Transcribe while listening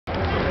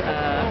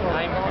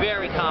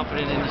very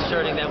confident in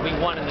asserting that we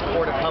won in the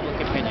court of public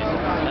opinion,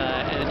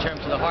 and in terms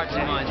of the hearts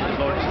and minds of the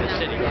voters of the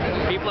city.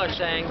 People are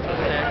saying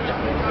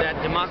that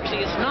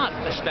democracy is not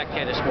a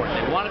spectator sport.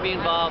 They want to be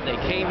involved.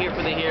 They came here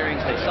for the hearings.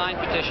 They signed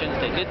petitions.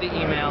 They did the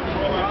email.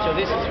 So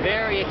this is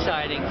very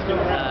exciting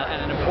and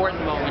an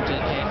important moment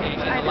in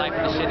the life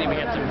of the city.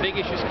 We have some big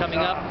issues coming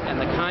up, and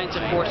the kinds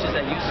of forces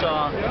that we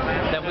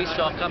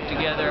saw come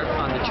together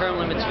on the term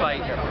limits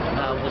fight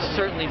will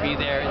certainly be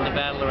there in the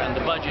battle around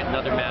the budget and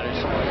other matters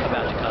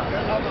about to come.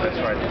 That's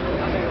right.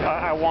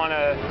 I want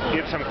to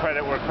give some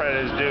credit where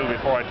credit is due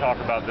before I talk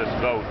about this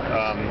vote.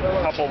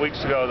 A couple of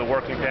weeks ago, the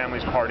Working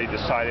Families Party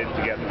decided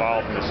to get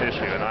involved in this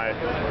issue, and I,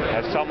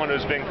 as someone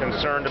who's been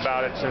concerned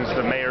about it since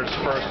the mayor's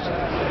first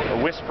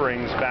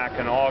whisperings back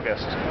in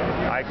August,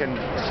 I can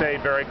say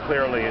very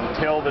clearly,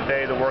 until the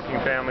day the Working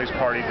Families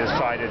Party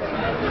decided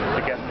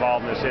to get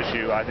involved in this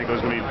issue, I think it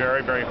was going to be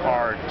very, very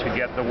hard to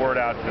get the word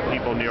out to the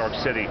people of New York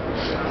City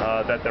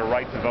that their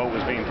right to vote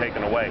was being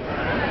taken away.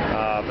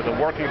 But the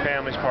Working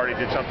Families Party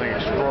did something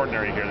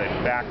extraordinary here. They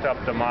backed up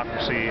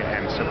democracy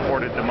and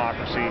supported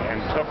democracy and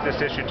took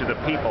this issue to the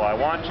people. I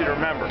want you to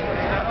remember,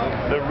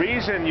 the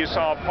reason you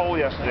saw a poll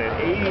yesterday,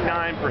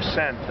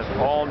 89% of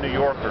all New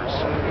Yorkers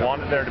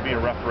wanted there to be a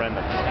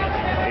referendum,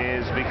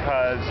 is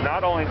because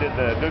not only did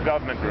the good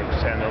government groups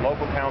and their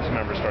local council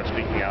members start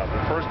speaking out,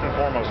 but first and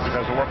foremost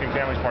because the Working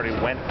Families Party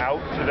went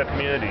out to the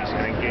communities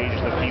and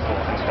engaged the people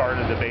and started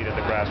a debate at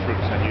the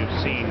grassroots, and you've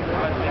seen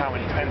how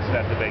intense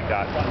that debate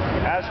got.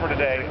 As for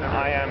today,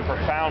 I am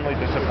profoundly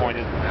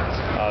disappointed.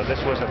 This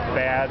was a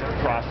bad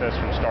process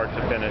from start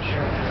to finish.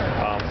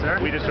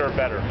 We deserve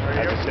better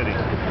as a city.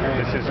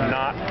 This is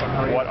not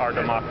what our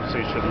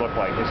democracy should look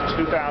like. It's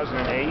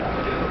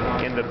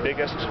 2008 in the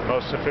biggest,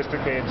 most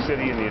sophisticated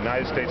city in the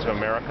United States of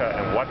America,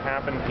 and what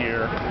happened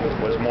here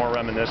was more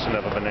reminiscent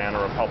of a banana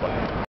republic.